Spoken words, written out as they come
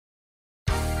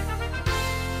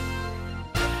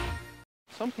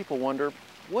Some people wonder,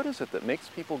 what is it that makes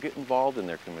people get involved in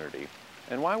their community?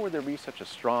 And why would there be such a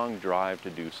strong drive to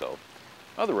do so?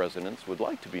 Other residents would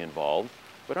like to be involved,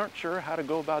 but aren't sure how to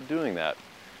go about doing that.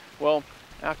 Well,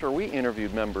 after we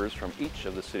interviewed members from each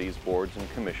of the city's boards and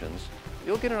commissions,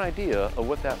 you'll get an idea of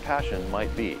what that passion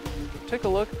might be. Take a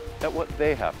look at what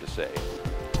they have to say.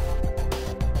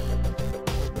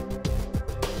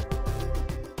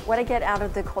 What I get out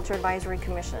of the Culture Advisory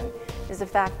Commission is the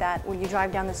fact that when you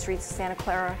drive down the streets of Santa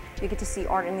Clara, you get to see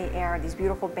art in the air, these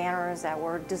beautiful banners that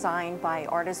were designed by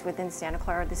artists within Santa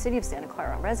Clara, the city of Santa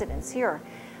Clara, residents here.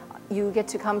 You get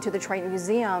to come to the Triton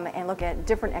Museum and look at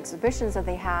different exhibitions that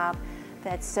they have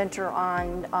that center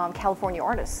on California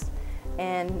artists.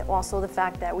 And also the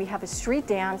fact that we have a street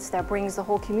dance that brings the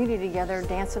whole community together,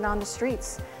 dancing on the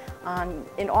streets.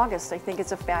 In August, I think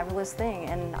it's a fabulous thing,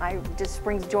 and it just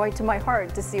brings joy to my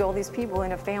heart to see all these people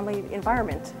in a family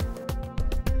environment.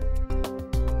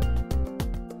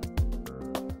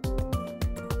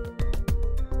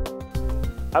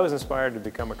 I was inspired to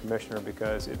become a commissioner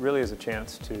because it really is a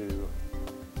chance to,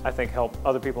 I think, help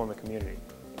other people in the community.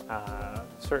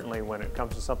 Certainly when it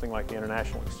comes to something like the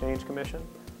International Exchange Commission,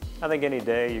 I think any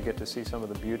day you get to see some of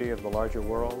the beauty of the larger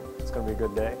world, it's going to be a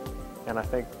good day. And I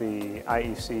think the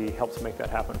IEC helps make that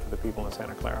happen for the people in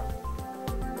Santa Clara.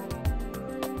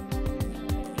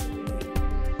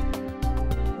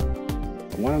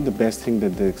 One of the best things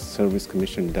that the Service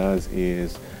Commission does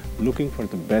is looking for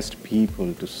the best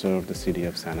people to serve the city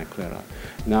of Santa Clara.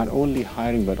 Not only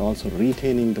hiring, but also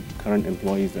retaining the current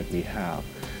employees that we have.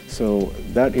 So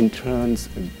that in turn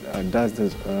does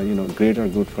this, greater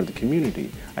good for the community.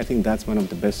 I think that's one of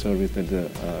the best service that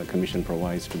the Commission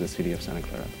provides to the city of Santa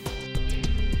Clara.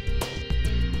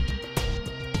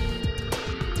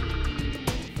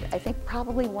 I think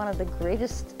probably one of the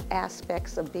greatest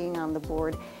aspects of being on the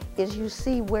board is you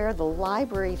see where the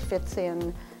library fits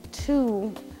in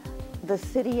to the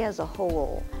city as a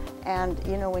whole. And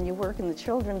you know, when you work in the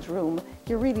children's room,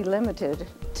 you're really limited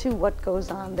to what goes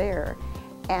on there.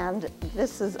 And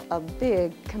this is a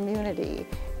big community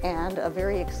and a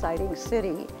very exciting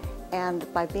city.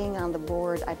 And by being on the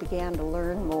board, I began to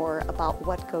learn more about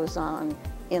what goes on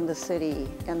in the city.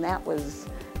 And that was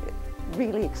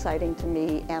really exciting to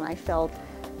me, and I felt,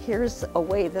 here's a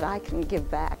way that I can give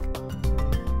back.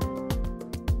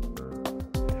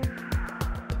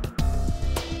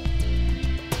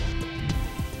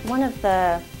 One of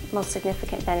the most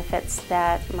significant benefits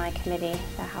that my committee,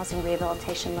 the Housing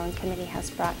Rehabilitation Loan Committee,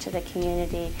 has brought to the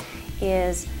community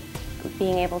is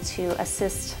being able to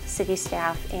assist city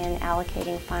staff in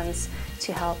allocating funds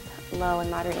to help low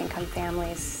and moderate income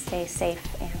families stay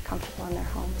safe and comfortable in their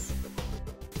homes.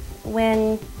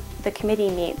 When the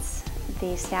committee meets,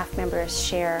 the staff members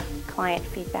share client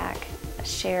feedback,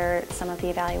 share some of the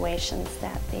evaluations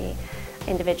that the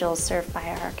individuals served by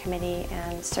our committee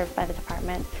and served by the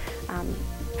department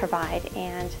provide,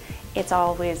 and it's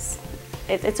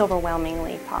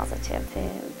overwhelmingly positive.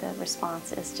 The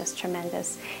response is just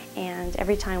tremendous, and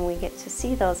every time we get to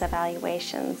see those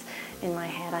evaluations, in my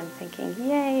head I'm thinking,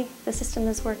 yay, the system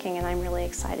is working, and I'm really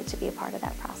excited to be a part of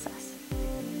that process.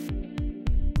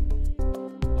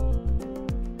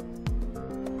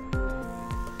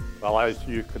 Well, as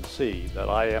you can see, that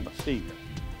I am a senior,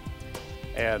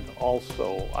 and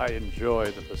also I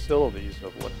enjoy the facilities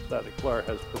of what Santa Clara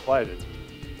has provided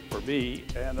for me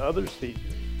and other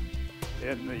seniors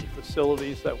in the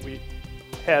facilities that we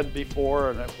had before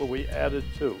and that we added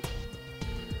to.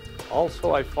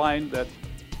 Also, I find that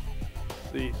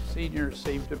the seniors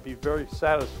seem to be very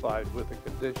satisfied with the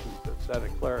conditions that Santa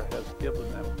Clara has given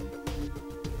them,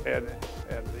 and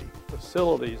the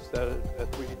facilities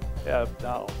that we have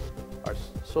now are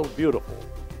so beautiful.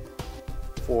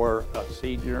 For a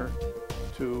senior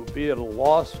to be at a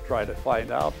loss, try to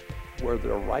find out where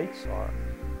their rights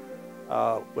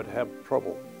are, would have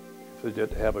trouble if they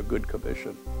didn't have a good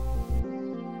commission.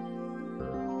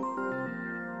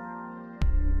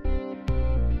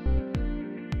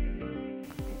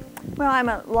 Well, I'm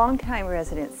a longtime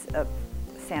resident of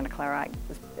Santa Clara. I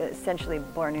was essentially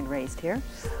born and raised here,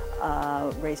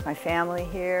 raised my family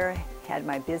here, had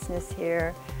my business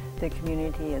here. The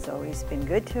community has always been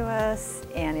good to us,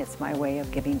 and it's my way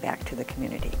of giving back to the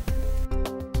community.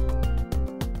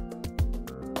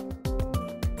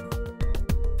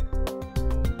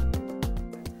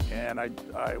 And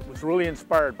I was really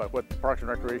inspired by what the Parks and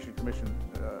Recreation Commission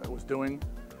was doing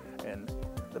and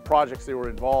the projects they were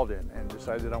involved in, and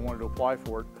decided I wanted to apply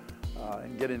for it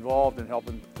and get involved in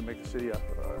helping to make the city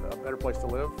a better place to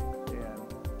live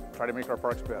and try to make our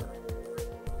parks better.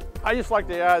 I just like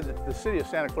to add that the city of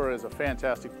Santa Clara is a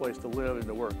fantastic place to live and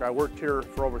to work. I worked here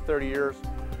for over 30 years,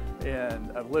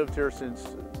 and I've lived here since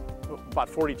about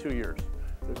 42 years.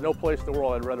 There's no place in the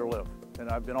world I'd rather live, and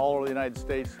I've been all over the United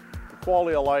States. The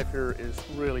quality of life here is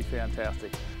really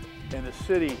fantastic, and the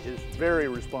city is very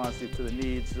responsive to the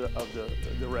needs of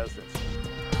the residents.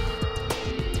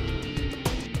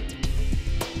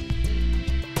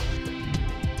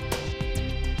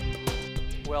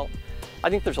 Well, I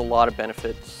think there's a lot of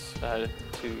benefits to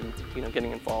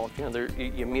getting involved.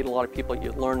 You meet a lot of people,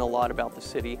 you learn a lot about the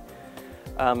city.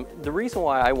 The reason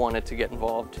why I wanted to get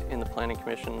involved in the Planning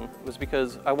Commission was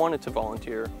because I wanted to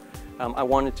volunteer. I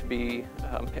wanted to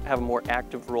have a more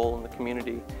active role in the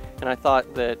community, and I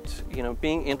thought that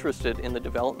being interested in the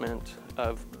development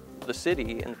of the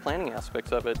city and the planning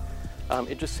aspects of it,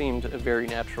 it just seemed a very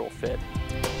natural fit.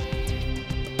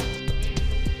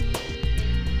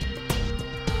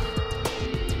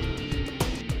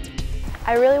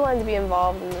 I really wanted to be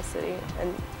involved in the city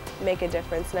and make a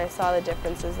difference, and I saw the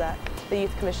differences that the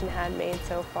Youth Commission had made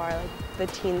so far, like the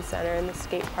teen center and the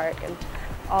skate park and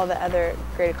all the other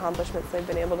great accomplishments they've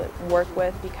been able to work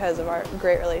with because of our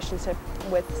great relationship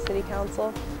with the City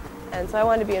Council. And so I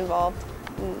wanted to be involved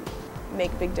and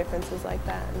make big differences like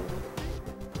that. And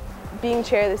being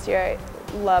chair this year, I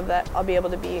love that I'll be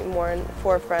able to be more in the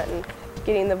forefront and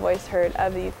getting the voice heard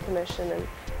of the Youth Commission, and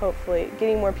hopefully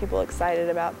getting more people excited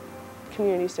about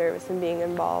community service and being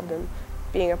involved and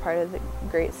being a part of the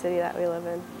great city that we live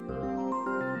in.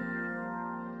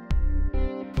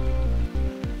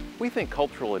 We think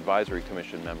Cultural Advisory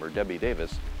Commission member Debbie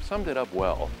Davis summed it up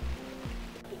well.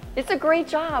 It's a great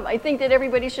job. I think that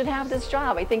everybody should have this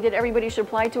job. I think that everybody should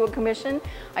apply to a commission.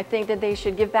 I think that they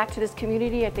should give back to this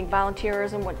community. I think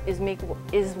volunteerism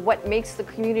is what makes the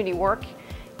community work.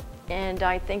 And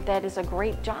I think that is a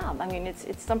great job. I mean,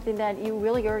 it's something that you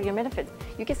really are your benefit.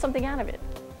 You get something out of it.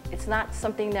 It's not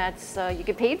something that's you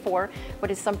get paid for,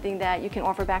 but it's something that you can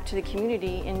offer back to the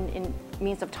community in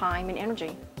means of time and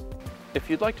energy. If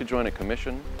you'd like to join a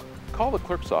commission, call the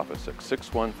clerk's office at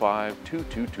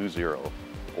 615-2220.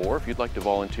 Or if you'd like to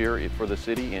volunteer for the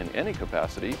city in any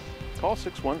capacity, call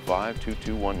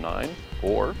 615-2219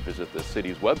 or visit the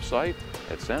city's website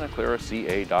at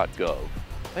santaclaraca.gov.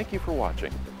 Thank you for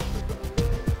watching.